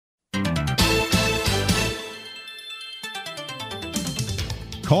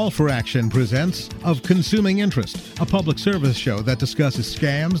Call for Action presents Of Consuming Interest, a public service show that discusses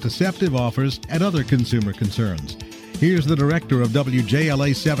scams, deceptive offers, and other consumer concerns. Here's the director of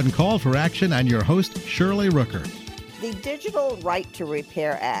WJLA 7 Call for Action and your host, Shirley Rooker. The Digital Right to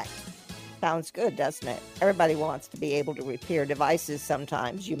Repair Act. Sounds good, doesn't it? Everybody wants to be able to repair devices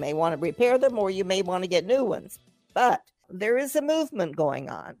sometimes. You may want to repair them or you may want to get new ones. But there is a movement going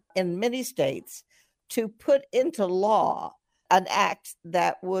on in many states to put into law an act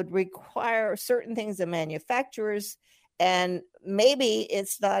that would require certain things of manufacturers, and maybe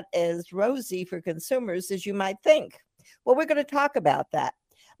it's not as rosy for consumers as you might think. Well, we're going to talk about that.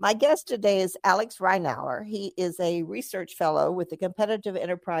 My guest today is Alex Reinauer. He is a research fellow with the Competitive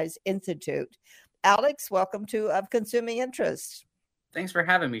Enterprise Institute. Alex, welcome to Of Consuming Interest. Thanks for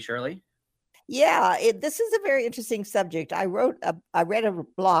having me, Shirley. Yeah, this is a very interesting subject. I read a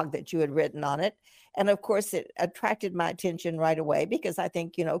blog that you had written on it. And of course, it attracted my attention right away because I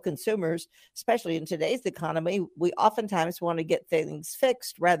think, consumers, especially in today's economy, we oftentimes want to get things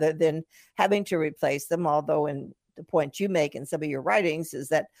fixed rather than having to replace them. Although in the point you make in some of your writings is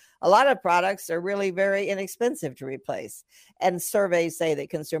that a lot of products are really very inexpensive to replace. And surveys say that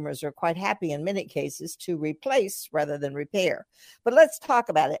consumers are quite happy in many cases to replace rather than repair. But let's talk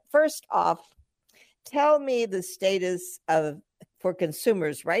about it. First off, tell me the status for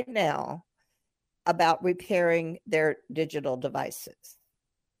consumers right now about repairing their digital devices.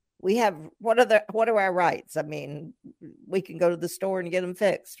 We have, what are our rights? I mean, we can go to the store and get them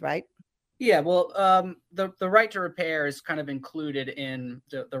fixed, right? Yeah, well, the right to repair is kind of included in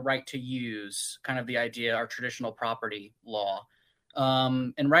the right to use, kind of the idea, our traditional property law.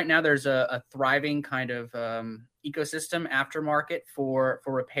 And right now there's a thriving kind of ecosystem aftermarket for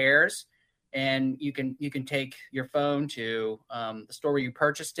repairs. And you can take your phone to the store where you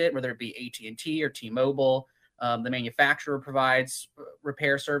purchased it, whether it be AT&T or T-Mobile. The manufacturer provides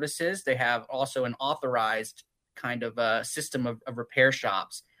repair services. They have also an authorized kind of system of repair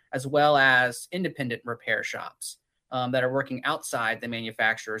shops, as well as independent repair shops that are working outside the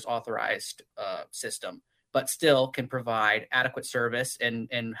manufacturer's authorized system, but still can provide adequate service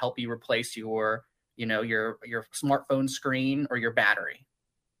and help you replace your smartphone screen or your battery.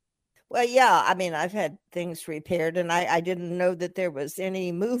 Well, yeah, I mean, I've had things repaired, and I didn't know that there was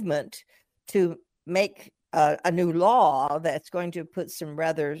any movement to make a new law that's going to put some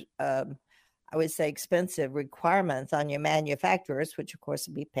rather, I would say, expensive requirements on your manufacturers, which, of course,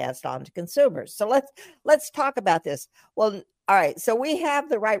 will be passed on to consumers. So let's talk about this. Well, all right, so we have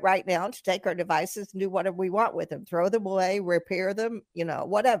the right now to take our devices and do whatever we want with them, throw them away, repair them,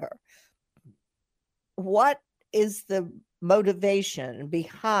 whatever. What is the motivation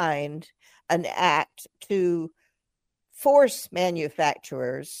behind an act to force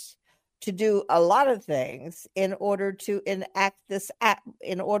manufacturers to do a lot of things in order to enact this act,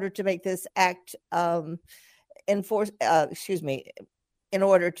 in order to make this act in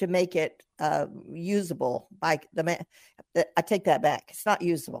order to make it usable by the man? I take that back. It's not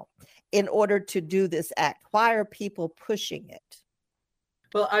usable. In order to do this act, why are people pushing it?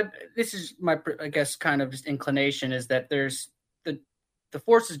 Well, this is my, I guess, kind of just inclination is that there's the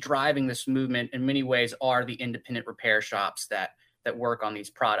forces driving this movement in many ways are the independent repair shops that work on these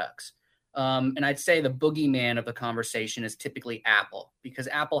products. And I'd say the boogeyman of the conversation is typically Apple, because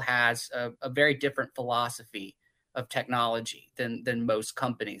Apple has a very different philosophy of technology than most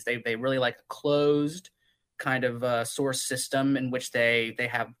companies. They really like a closed kind of source system in which they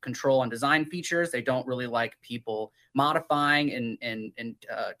have control on design features. They don't really like people modifying and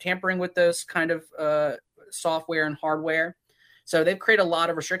tampering with those kind of software and hardware. So they've created a lot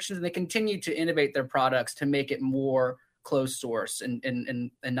of restrictions, and they continue to innovate their products to make it more closed source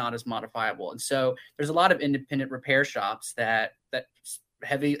and not as modifiable. And so there's a lot of independent repair shops that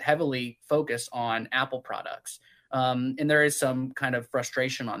heavily focus on Apple products. And there is some kind of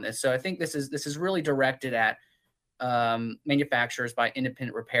frustration on this. So I think this is really directed at manufacturers by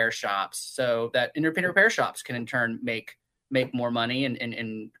independent repair shops, so that independent repair shops can in turn make more money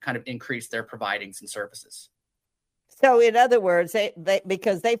and kind of increase their providings and services. So in other words, they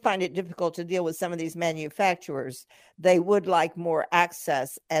because they find it difficult to deal with some of these manufacturers, they would like more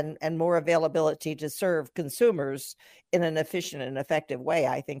access and more availability to serve consumers in an efficient and effective way.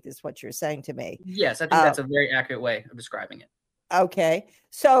 I think is what you're saying to me. Yes, I think that's a very accurate way of describing it. Okay.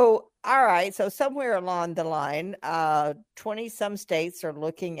 So, all right. So somewhere along the line, 20 some states are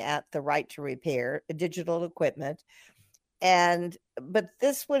looking at the right to repair digital equipment. But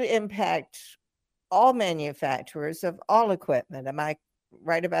this would impact all manufacturers of all equipment. Am I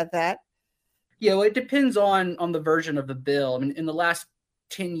right about that? Yeah, well, it depends on the version of the bill. I mean, in the last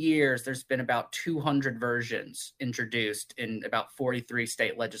 10 years, there's been about 200 versions introduced in about 43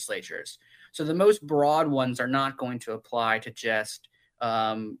 state legislatures. So the most broad ones are not going to apply to just,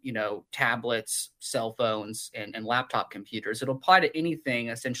 tablets, cell phones, and laptop computers. It'll apply to anything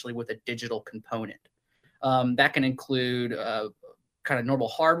essentially with a digital component. That can include kind of normal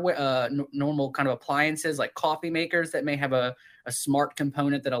hardware, normal kind of appliances like coffee makers that may have a smart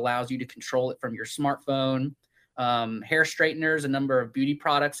component that allows you to control it from your smartphone. Hair straighteners, a number of beauty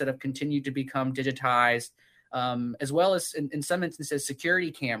products that have continued to become digitized, as well as in some instances,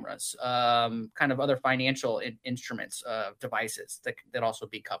 security cameras, kind of other financial instruments, devices that also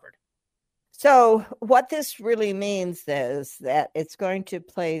be covered. So what this really means is that it's going to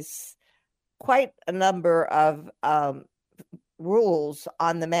place quite a number of rules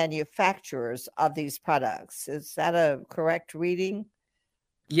on the manufacturers of these products. Is that a correct reading?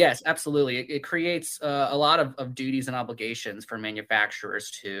 Yes, absolutely. It creates a lot of duties and obligations for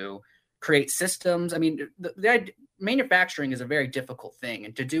manufacturers to create systems. I mean, manufacturing is a very difficult thing,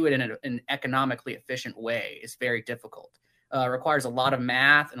 and to do it in an economically efficient way is very difficult. It requires a lot of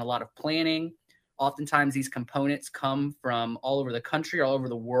math and a lot of planning. Oftentimes, these components come from all over the country, all over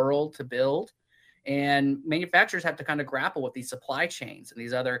the world to build. And manufacturers have to kind of grapple with these supply chains and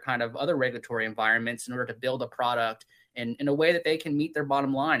these other regulatory environments in order to build a product in a way that they can meet their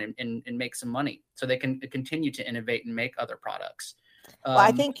bottom line and make some money so they can continue to innovate and make other products. Well,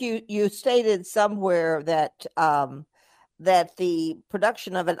 I think you stated somewhere that that the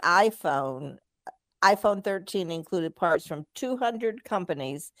production of an iPhone 13 included parts from 200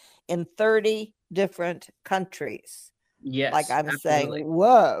 companies in 30 different countries. Yes, like I'm absolutely. saying,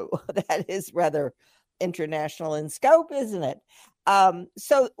 whoa, that is rather international in scope, isn't it?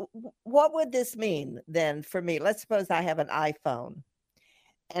 So what would this mean then for me? Let's suppose I have an iPhone,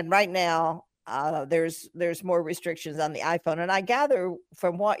 and right now there's more restrictions on the iPhone. And I gather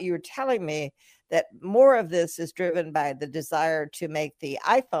from what you're telling me that more of this is driven by the desire to make the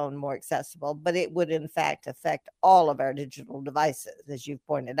iPhone more accessible, but it would in fact affect all of our digital devices, as you've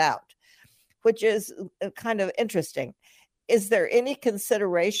pointed out, which is kind of interesting. Is there any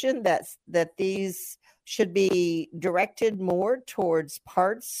consideration that these should be directed more towards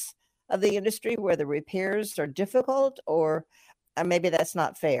parts of the industry where the repairs are difficult, or maybe that's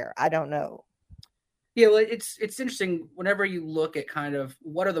not fair? I don't know. Yeah, well, it's interesting whenever you look at kind of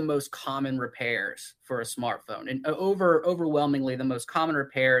what are the most common repairs for a smartphone, and overwhelmingly the most common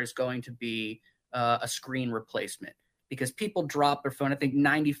repair is going to be a screen replacement, because people drop their phone. I think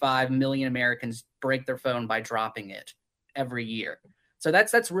 95 million Americans break their phone by dropping it every year. So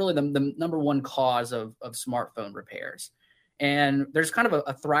that's really the number one cause of smartphone repairs. And there's kind of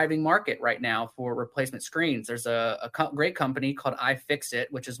a thriving market right now for replacement screens. There's a great company called iFixit,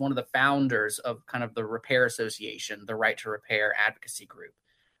 which is one of the founders of kind of the Repair Association, the Right to Repair advocacy group.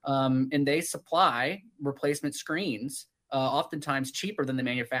 And they supply replacement screens, oftentimes cheaper than the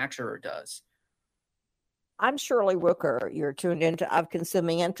manufacturer does. I'm Shirley Rooker. You're tuned into Of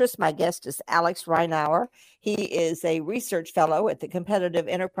Consuming Interest. My guest is Alex Reinauer. He is a research fellow at the Competitive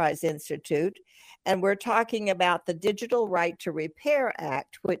Enterprise Institute, and we're talking about the Digital Right to Repair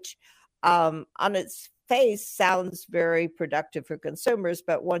Act, which on its face sounds very productive for consumers,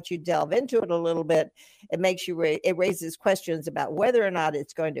 but once you delve into it a little bit, it makes you it raises questions about whether or not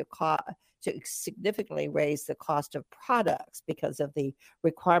it's going to significantly raise the cost of products because of the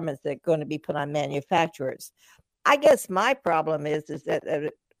requirements that are going to be put on manufacturers. I guess my problem is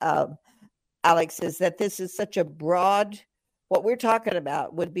that, Alex, is that this is such a broad, what we're talking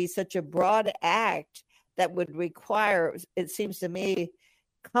about would be such a broad act that would require, it seems to me,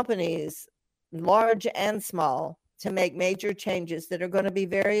 companies, large and small, to make major changes that are going to be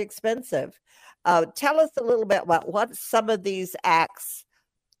very expensive. Tell us a little bit about what some of these acts,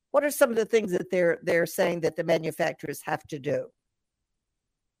 what are some of the things that they're saying that the manufacturers have to do?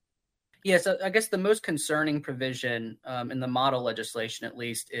 Yes, I guess the most concerning provision in the model legislation, at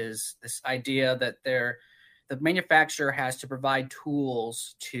least, is this idea that the manufacturer has to provide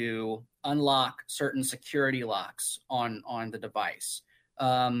tools to unlock certain security locks on the device.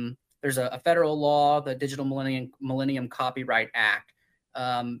 There's a federal law, the Digital Millennium Copyright Act,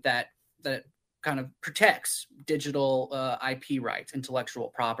 that kind of protects digital IP rights, intellectual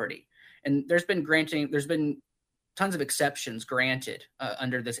property. And there's been tons of exceptions granted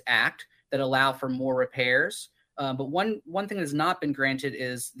under this act that allow for more repairs. But one thing that has not been granted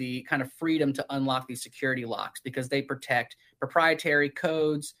is the kind of freedom to unlock these security locks, because they protect proprietary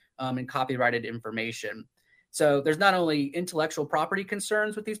codes and copyrighted information. So there's not only intellectual property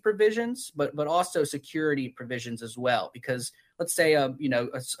concerns with these provisions, but also security provisions as well. Because let's say a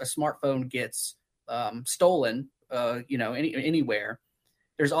smartphone gets stolen, anywhere,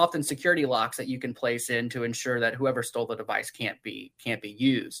 there's often security locks that you can place in to ensure that whoever stole the device can't be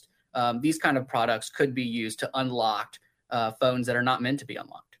used. These kind of products could be used to unlock phones that are not meant to be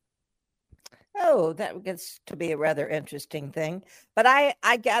unlocked. Oh, that gets to be a rather interesting thing. But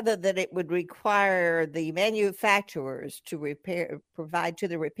I gather that it would require the manufacturers to provide to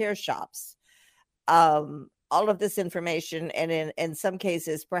the repair shops all of this information, and in some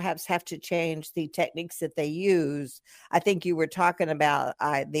cases, perhaps have to change the techniques that they use. I think you were talking about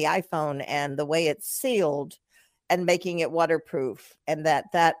the iPhone and the way it's sealed and making it waterproof, and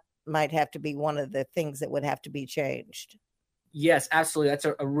that might have to be one of the things that would have to be changed. Yes, absolutely. That's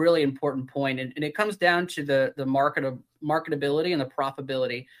a really important point. And it comes down to the marketability and the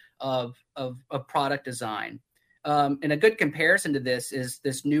profitability of product design. And a good comparison to this is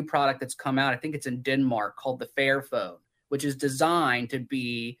this new product that's come out. I think it's in Denmark, called the Fairphone, which is designed to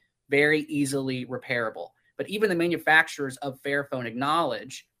be very easily repairable. But even the manufacturers of Fairphone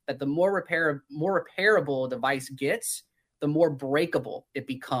acknowledge that the more repairable a device gets, the more breakable it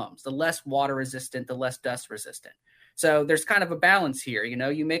becomes, the less water resistant, the less dust resistant. So there's kind of a balance here.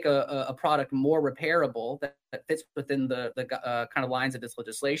 You make a product more repairable that fits within the kind of lines of this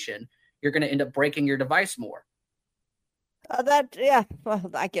legislation, you're going to end up breaking your device more. Well,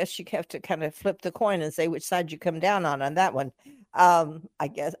 I guess you have to kind of flip the coin and say which side you come down on that one. I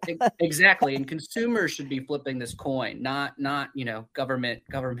guess. Exactly. And consumers should be flipping this coin, not government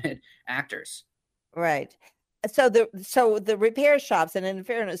actors. Right. So the repair shops, and in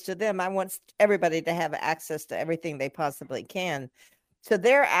fairness to them, I want everybody to have access to everything they possibly can. So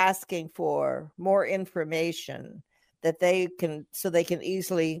they're asking for more information that they can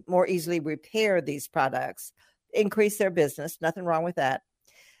more easily repair these products, increase their business. Nothing wrong with that.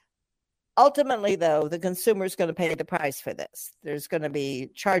 Ultimately, though, the consumer is going to pay the price for this. There's going to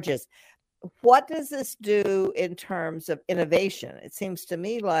be charges. What does this do in terms of innovation? It seems to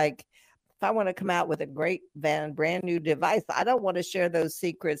me like, if I want to come out with a great brand new device, I don't want to share those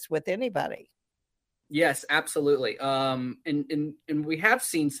secrets with anybody. Yes, absolutely. And we have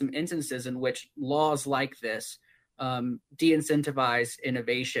seen some instances in which laws like this de-incentivize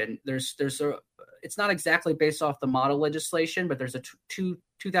innovation. It's not exactly based off the model legislation, but there's a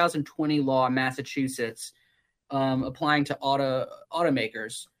 2020 law in Massachusetts applying to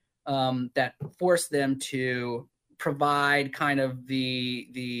automakers that force them to provide kind of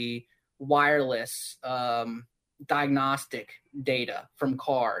the wireless diagnostic data from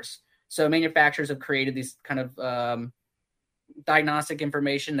cars. So manufacturers have created these kind of diagnostic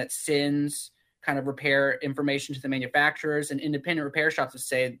information that sends kind of repair information to the manufacturers, and independent repair shops would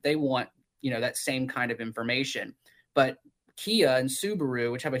say they want, that same kind of information. But Kia and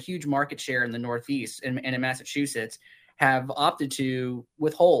Subaru, which have a huge market share in the Northeast and in Massachusetts, have opted to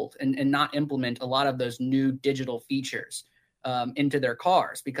withhold and not implement a lot of those new digital features into their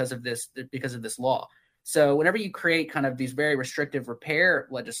cars because of this law. So whenever you create kind of these very restrictive repair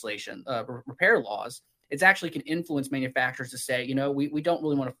laws, it actually can influence manufacturers to say, we don't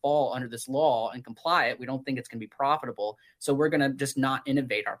really want to fall under this law and comply it. We don't think it's going to be profitable. So we're going to just not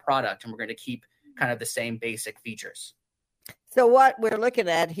innovate our product, and we're going to keep kind of the same basic features. So what we're looking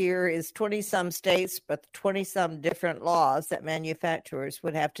at here is 20 some states, but 20 some different laws that manufacturers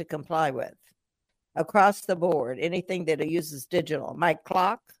would have to comply with. Across the board, anything that uses digital. My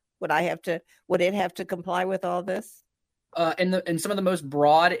clock, would it have to comply with all this? In some of the most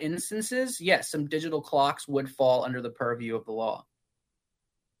broad instances, yes, some digital clocks would fall under the purview of the law.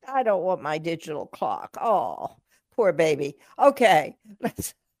 I don't want my digital clock. Oh, poor baby. Okay,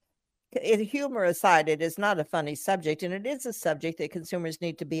 humor aside, it is not a funny subject, and it is a subject that consumers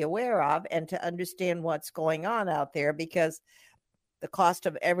need to be aware of and to understand what's going on out there, because the cost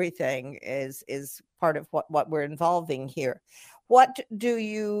of everything is part of what we're involving here. What do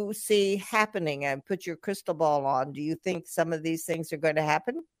you see happening? And put your crystal ball on. Do you think some of these things are going to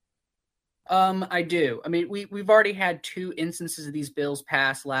happen? I do. I mean, we've already had 2 instances of these bills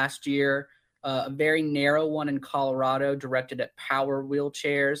passed last year. A very narrow one in Colorado directed at power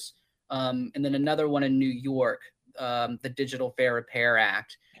wheelchairs, and then another one in New York, the Digital Fair Repair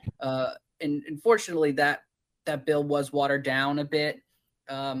Act. And unfortunately, that bill was watered down a bit.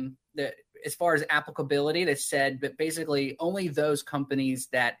 As far as applicability, they said that basically only those companies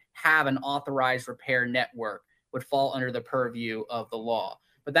that have an authorized repair network would fall under the purview of the law.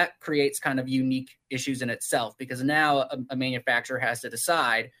 But that creates kind of unique issues in itself, because now a manufacturer has to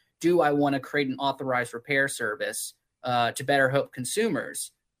decide, do I want to create an authorized repair service to better help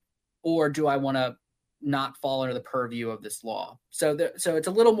consumers, or do I want to not fall under the purview of this law? So it's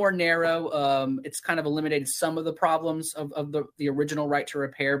a little more narrow. It's kind of eliminated some of the problems of the original right to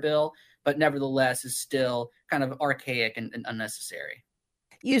repair bill, but nevertheless is still kind of archaic and unnecessary.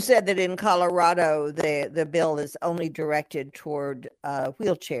 You said that in Colorado, the bill is only directed toward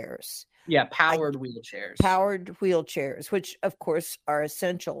wheelchairs. Yeah, powered wheelchairs, Which of course are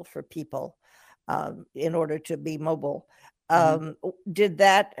essential for people in order to be mobile. Mhm.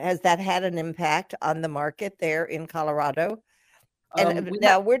 Has that had an impact on the market there in Colorado? And We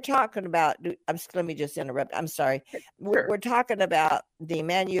now we're talking about, let me just interrupt. I'm sorry. Sure. We're talking about the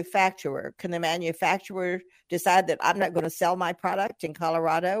manufacturer. Can the manufacturer decide that I'm not going to sell my product in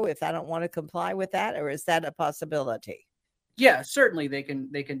Colorado if I don't want to comply with that? Or is that a possibility? Yeah, certainly they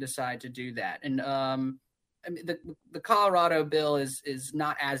can decide to do that. And I mean, the Colorado bill is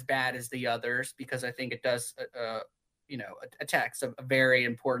not as bad as the others because I think it does attacks a very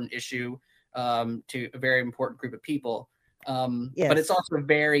important issue to a very important group of people. But it's Yes. also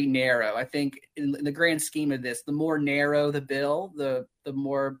very narrow. I think in the grand scheme of this, the more narrow the bill, the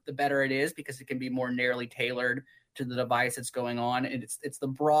better it is because it can be more narrowly tailored to the device that's going on. And it's the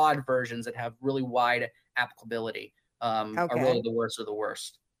broad versions that have really wide applicability are Okay. really the worst of the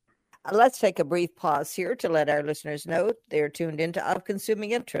worst. Let's take a brief pause here to let our listeners know they're tuned into Of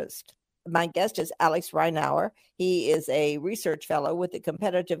Consuming Interest. My guest is Alex Reinauer. He is a research fellow with the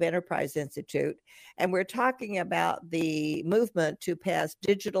Competitive Enterprise Institute, and we're talking about the movement to pass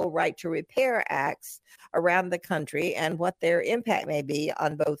digital right to repair acts around the country and what their impact may be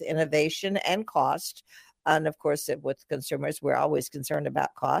on both innovation and cost. And of course, with consumers, we're always concerned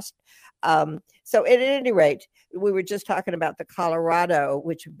about cost. So at any rate, we were just talking about the Colorado,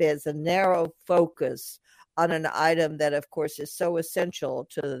 which bears a narrow focus on an item that, of course, is so essential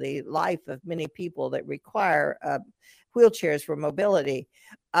to the life of many people that require wheelchairs for mobility.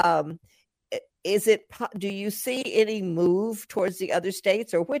 Do you see any move towards the other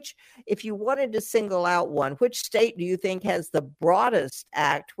states, or if you wanted to single out one, which state do you think has the broadest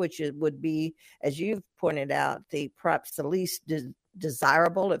act, would be, as you've pointed out, perhaps the least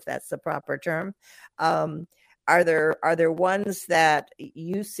desirable, if that's the proper term? Are there ones that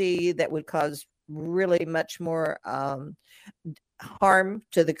you see that would cause really much more harm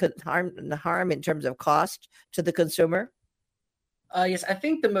in terms of cost to the consumer? Yes, I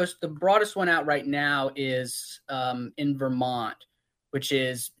think the broadest one out right now is in Vermont, which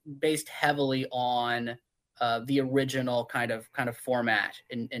is based heavily on the original kind of format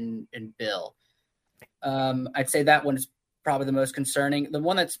in bill. I'd say that one is probably the most concerning. The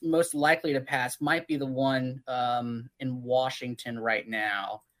one that's most likely to pass might be the one in Washington right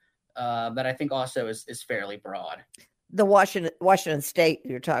now, that I think also is fairly broad. The Washington State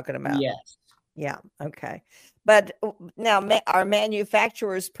you're talking about? Yes. Yeah. Okay. But now, are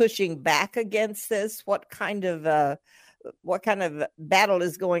manufacturers pushing back against this? What kind of battle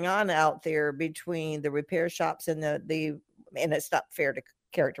is going on out there between the repair shops and and it's not fair to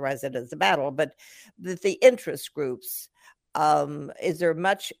characterize it as a battle, but the interest groups? Is there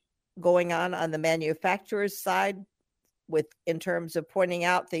much going on the manufacturer's side in terms of pointing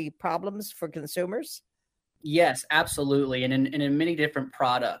out the problems for consumers? Yes, absolutely, and in many different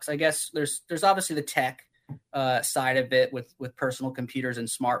products. I guess there's obviously the tech side of it with personal computers and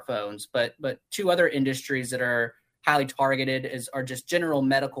smartphones, but two other industries that are highly targeted are just general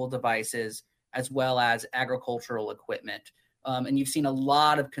medical devices as well as agricultural equipment. And you've seen a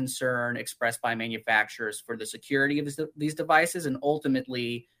lot of concern expressed by manufacturers for the security of these devices and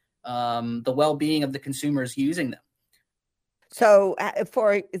ultimately the well-being of the consumers using them. So,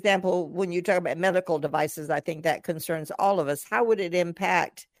 for example, when you talk about medical devices, I think that concerns all of us. How would it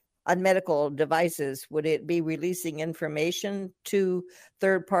impact on medical devices? Would it be releasing information to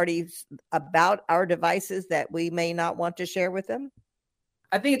third parties about our devices that we may not want to share with them?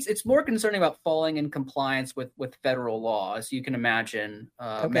 I think it's more concerning about falling in compliance with federal law. As you can imagine,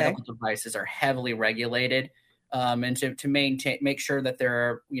 medical devices are heavily regulated. And to make sure that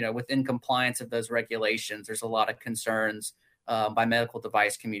they're within compliance of those regulations, there's a lot of concerns by medical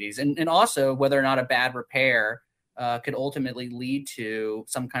device communities, and also whether or not a bad repair could ultimately lead to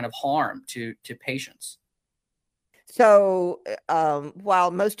some kind of harm to patients. So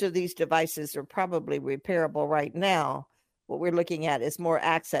while most of these devices are probably repairable right now, what we're looking at is more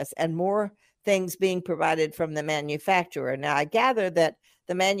access and more things being provided from the manufacturer. Now, I gather that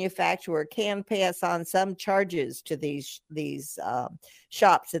the manufacturer can pass on some charges to these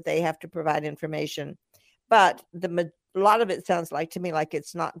shops that they have to provide information, but a lot of it sounds like to me like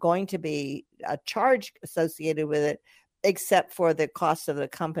it's not going to be a charge associated with it, except for the cost of the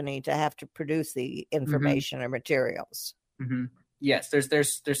company to have to produce the information or materials. Mm-hmm. Yes,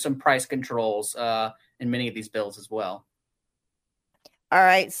 there's some price controls in many of these bills as well. All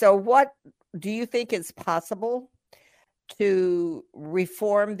right. So what do you think is possible to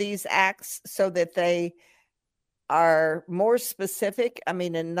reform these acts so that they are more specific, I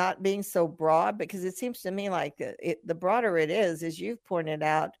mean, and not being so broad, because it seems to me like the broader it is, as you've pointed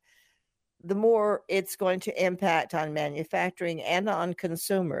out, the more it's going to impact on manufacturing and on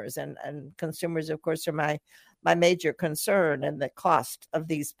consumers. And consumers, of course, are my major concern, and the cost of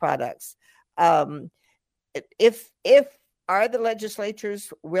these products. If are the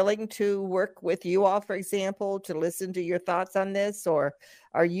legislatures willing to work with you all, for example, to listen to your thoughts on this, or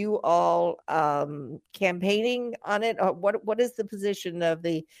are you all campaigning on it? Or what is the position of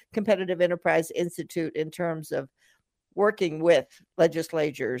the Competitive Enterprise Institute in terms of working with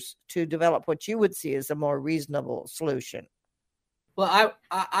legislatures to develop what you would see as a more reasonable solution? Well,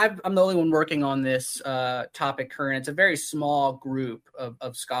 I'm the only one working on this topic current. It's a very small group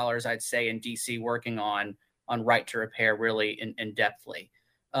of scholars, I'd say, in DC working on right to repair really in depthly.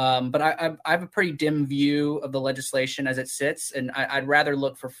 But I have a pretty dim view of the legislation as it sits, and I'd rather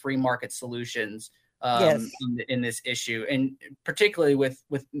look for free market solutions in this issue, and particularly with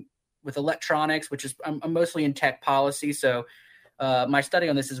electronics, which is I'm mostly in tech policy. So my study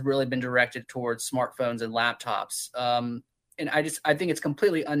on this has really been directed towards smartphones and laptops. And I think it's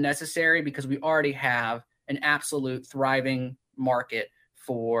completely unnecessary, because we already have an absolute thriving market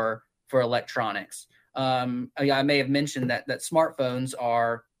for electronics. I may have mentioned that smartphones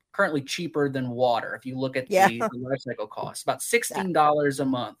are currently cheaper than water. If you look at the life cycle costs, about $16 a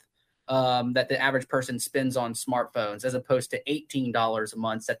month that the average person spends on smartphones, as opposed to $18 a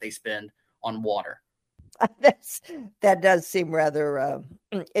month that they spend on water. That does seem rather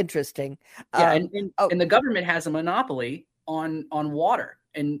interesting. And the government has a monopoly on water,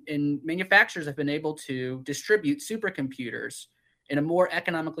 and manufacturers have been able to distribute supercomputers in a more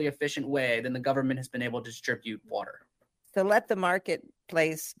economically efficient way than the government has been able to distribute water. So let the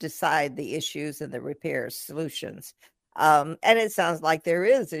marketplace decide the issues and the repair solutions. And it sounds like there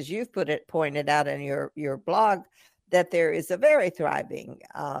is, as you've pointed out in your blog, that there is a very thriving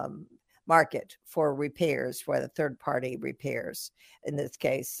market for repairs, for the third-party repairs in this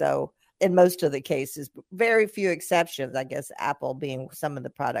case. So in most of the cases, very few exceptions, I guess Apple being some of the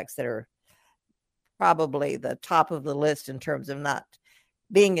products that are probably the top of the list in terms of not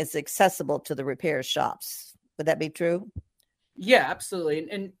being as accessible to the repair shops. Would that be true? Yeah, absolutely.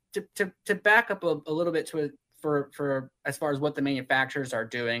 And to back up a little bit for as far as what the manufacturers are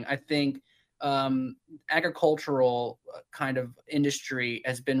doing, I think agricultural kind of industry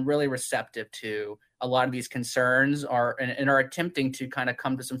has been really receptive to a lot of these concerns, and are attempting to kind of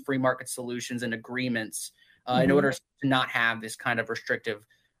come to some free market solutions and agreements in order to not have this kind of restrictive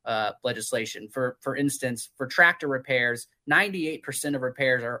legislation. For instance, for tractor repairs, 98% of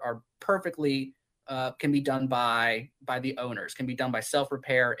repairs are perfectly can be done by the owners, can be done by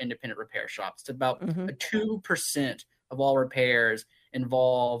self-repair, independent repair shops. It's about 2% of all repairs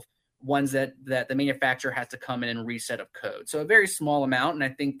involve ones that the manufacturer has to come in and reset of code. So a very small amount. And I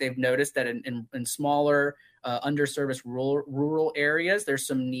think they've noticed that in smaller, underserviced rural areas, there's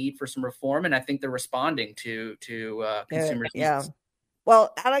some need for some reform. And I think they're responding to consumers' needs.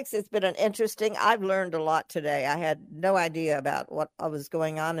 Well, Alex, it's been I've learned a lot today. I had no idea about what was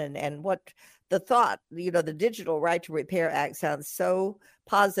going on and what the thought, the Digital Right to Repair Act sounds so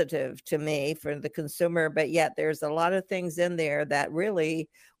positive to me for the consumer, but yet there's a lot of things in there that really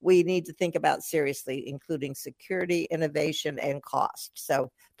we need to think about seriously, including security, innovation, and cost.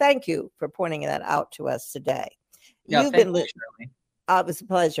 So thank you for pointing that out to us today. Yeah, It was a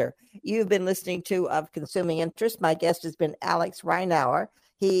pleasure. You've been listening to Of Consuming Interest. My guest has been Alex Reinauer.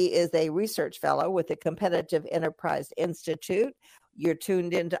 He is a research fellow with the Competitive Enterprise Institute. You're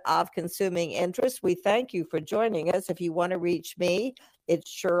tuned into Of Consuming Interest. We thank you for joining us. If you want to reach me, it's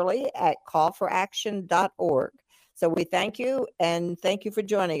Shirley at callforaction.org. So we thank you, and thank you for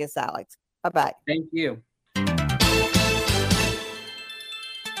joining us, Alex. Bye-bye. Thank you.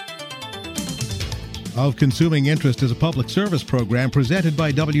 Of Consuming Interest is a public service program presented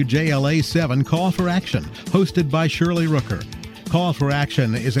by WJLA 7 Call for Action, hosted by Shirley Rooker. Call for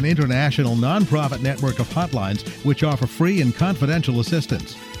Action is an international nonprofit network of hotlines which offer free and confidential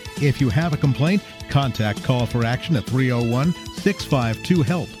assistance. If you have a complaint, contact Call for Action at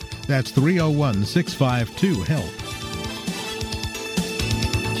 301-652-HELP. That's 301-652-HELP.